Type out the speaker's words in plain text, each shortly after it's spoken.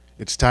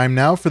It's time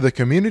now for the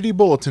Community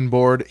Bulletin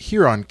Board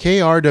here on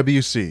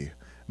KRWC.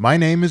 My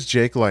name is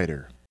Jake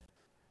Leiter.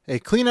 A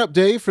cleanup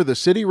day for the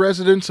city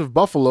residents of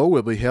Buffalo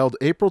will be held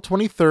April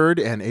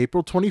 23rd and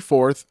April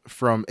 24th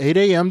from 8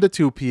 a.m. to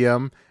 2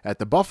 p.m. at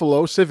the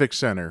Buffalo Civic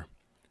Center.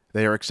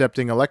 They are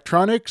accepting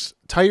electronics,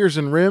 tires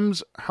and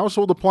rims,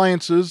 household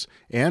appliances,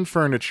 and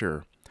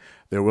furniture.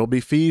 There will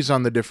be fees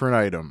on the different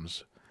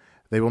items.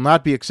 They will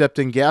not be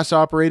accepting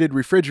gas-operated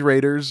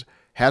refrigerators,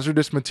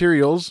 hazardous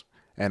materials,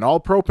 and all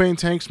propane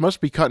tanks must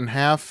be cut in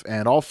half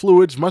and all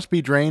fluids must be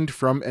drained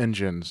from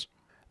engines.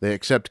 They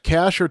accept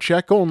cash or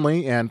check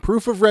only and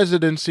proof of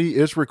residency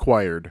is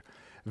required.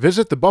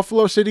 Visit the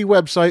Buffalo City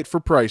website for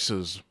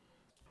prices.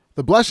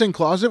 The Blessing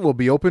Closet will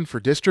be open for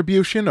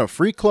distribution of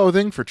free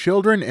clothing for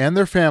children and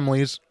their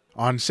families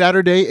on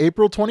Saturday,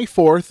 April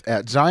 24th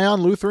at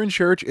Zion Lutheran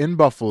Church in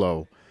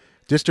Buffalo.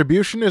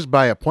 Distribution is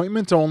by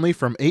appointment only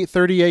from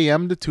 8:30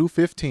 a.m. to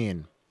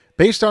 2:15.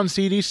 Based on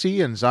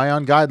CDC and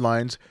Zion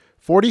guidelines,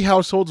 40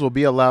 households will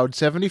be allowed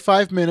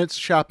 75 minutes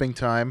shopping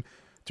time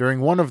during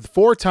one of the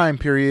 4 time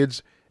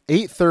periods,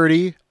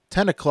 8:30,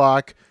 10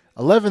 o'clock,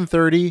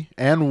 11:30,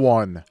 and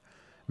 1.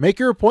 Make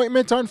your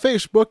appointment on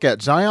Facebook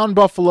at Zion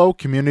Buffalo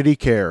Community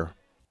Care.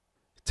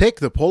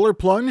 Take the Polar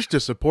Plunge to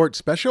support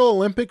Special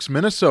Olympics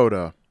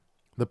Minnesota.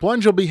 The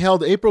plunge will be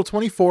held April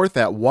 24th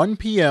at 1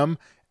 p.m.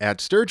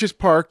 at Sturgis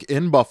Park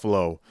in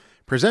Buffalo,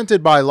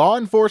 presented by Law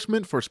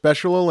Enforcement for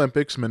Special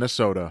Olympics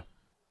Minnesota.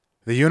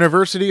 The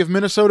University of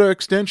Minnesota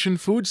Extension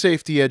food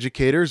safety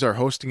educators are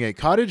hosting a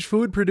cottage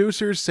food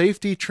producers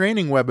safety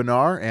training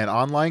webinar and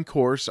online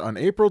course on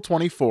April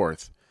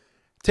 24th.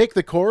 Take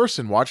the course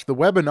and watch the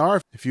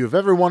webinar if you have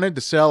ever wanted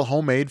to sell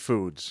homemade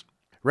foods.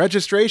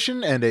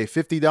 Registration and a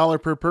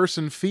 $50 per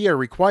person fee are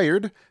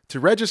required. To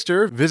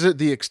register, visit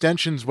the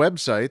Extension's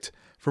website.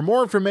 For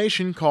more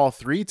information, call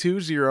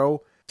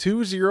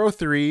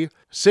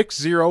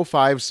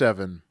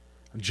 320-203-6057.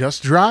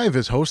 Just Drive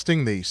is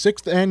hosting the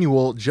 6th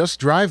annual Just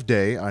Drive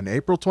Day on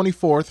April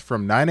 24th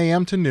from 9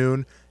 a.m. to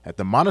noon at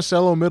the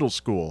Monticello Middle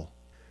School.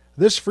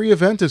 This free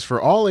event is for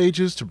all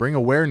ages to bring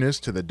awareness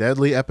to the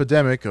deadly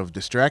epidemic of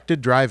distracted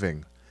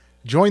driving.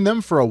 Join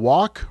them for a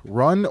walk,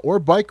 run, or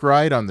bike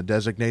ride on the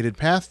designated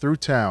path through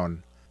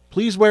town.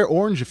 Please wear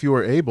orange if you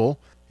are able.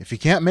 If you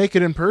can't make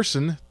it in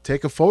person,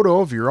 take a photo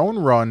of your own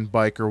run,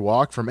 bike, or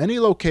walk from any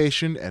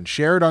location and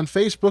share it on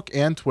Facebook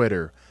and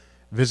Twitter.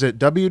 Visit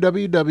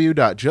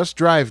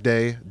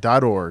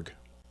www.justdriveday.org.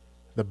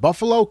 The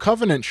Buffalo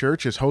Covenant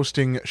Church is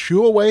hosting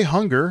Shoo Away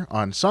Hunger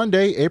on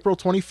Sunday, April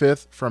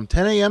 25th from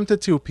 10 a.m. to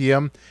 2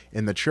 p.m.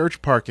 in the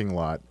church parking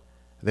lot.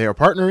 They are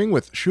partnering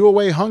with Shoo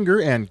Away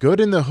Hunger and Good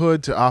in the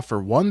Hood to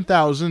offer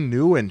 1,000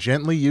 new and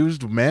gently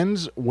used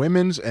men's,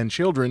 women's, and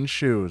children's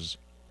shoes.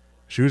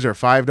 Shoes are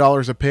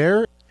 $5 a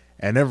pair,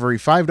 and every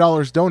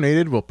 $5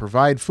 donated will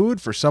provide food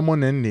for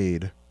someone in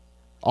need.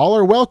 All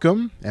are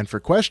welcome, and for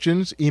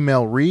questions,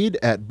 email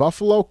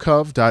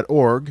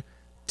reed@buffalocov.org,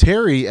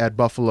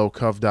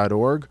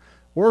 terry@buffalocov.org,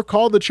 or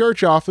call the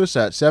church office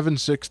at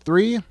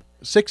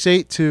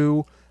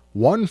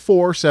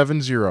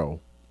 763-682-1470.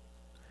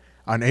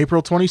 On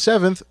April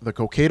 27th, the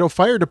Cokato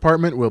Fire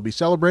Department will be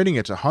celebrating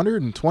its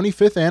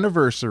 125th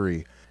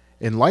anniversary.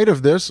 In light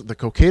of this, the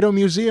Cokato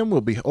Museum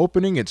will be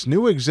opening its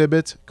new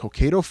exhibit,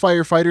 Cokato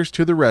Firefighters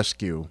to the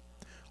Rescue.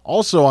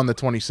 Also on the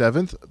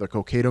 27th, the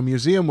Cokato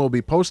Museum will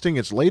be posting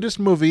its latest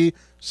movie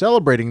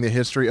celebrating the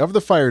history of the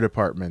fire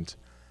department.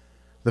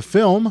 The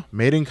film,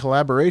 made in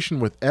collaboration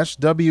with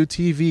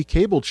SWTV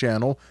Cable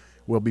Channel,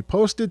 will be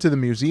posted to the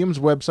museum's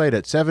website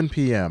at 7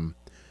 p.m.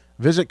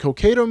 Visit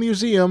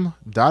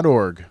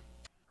CocatoMuseum.org.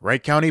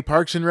 Wright County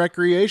Parks and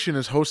Recreation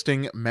is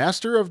hosting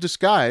Master of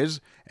Disguise,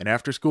 an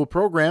after-school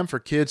program for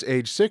kids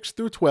age 6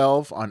 through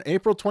 12 on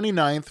April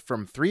 29th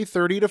from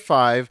 3:30 to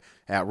 5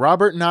 at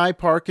Robert Nye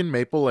Park in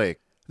Maple Lake.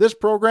 This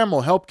program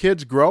will help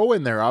kids grow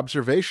in their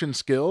observation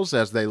skills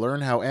as they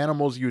learn how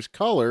animals use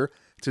color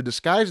to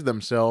disguise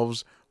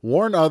themselves,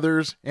 warn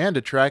others, and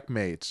attract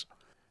mates.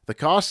 The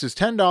cost is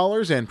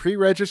 $10 and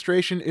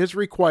pre-registration is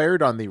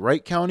required on the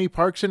Wright County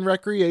Parks and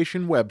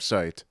Recreation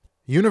website.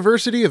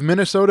 University of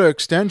Minnesota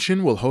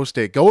Extension will host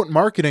a goat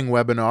marketing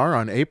webinar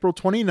on April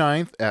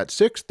 29th at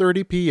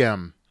 6:30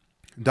 p.m.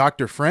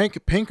 Dr.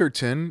 Frank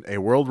Pinkerton, a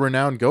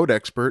world-renowned goat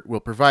expert, will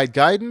provide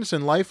guidance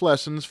and life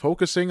lessons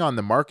focusing on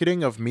the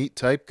marketing of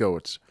meat-type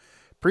goats.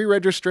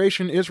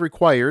 Pre-registration is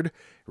required.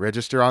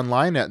 Register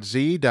online at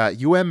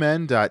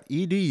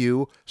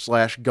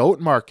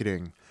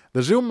z.umn.edu/goatmarketing.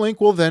 The Zoom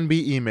link will then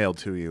be emailed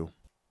to you.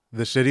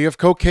 The City of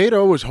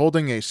Cokato is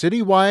holding a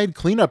citywide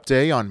cleanup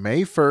day on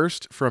May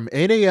 1st from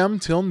 8 a.m.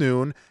 till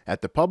noon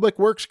at the Public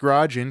Works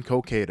Garage in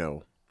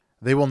Cokato.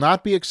 They will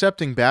not be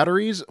accepting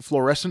batteries,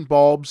 fluorescent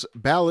bulbs,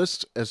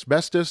 ballast,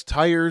 asbestos,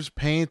 tires,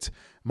 paint,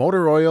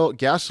 motor oil,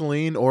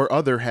 gasoline, or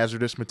other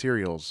hazardous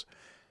materials.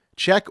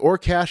 Check or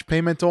cash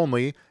payment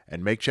only,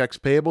 and make checks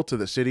payable to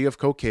the City of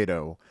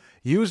Cokato.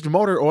 Used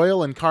motor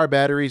oil and car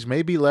batteries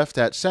may be left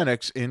at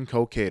Cenex in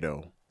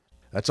Cokato.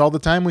 That's all the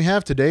time we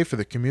have today for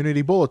the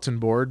Community Bulletin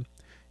Board.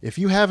 If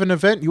you have an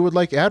event you would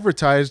like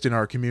advertised in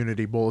our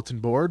Community Bulletin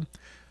Board,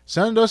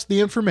 Send us the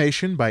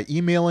information by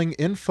emailing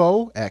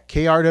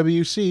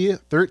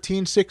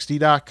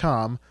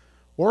info@krwc1360.com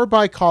or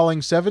by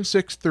calling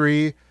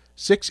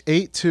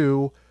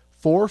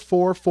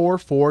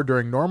 763-682-4444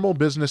 during normal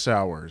business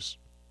hours.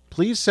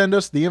 Please send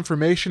us the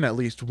information at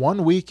least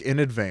 1 week in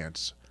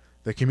advance.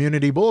 The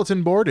Community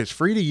Bulletin Board is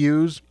free to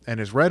use and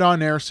is read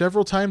on air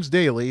several times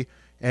daily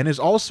and is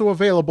also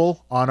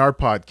available on our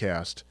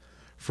podcast.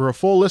 For a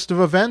full list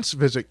of events,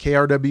 visit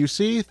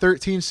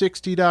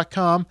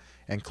krwc1360.com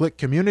and click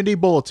Community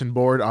Bulletin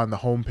Board on the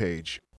homepage.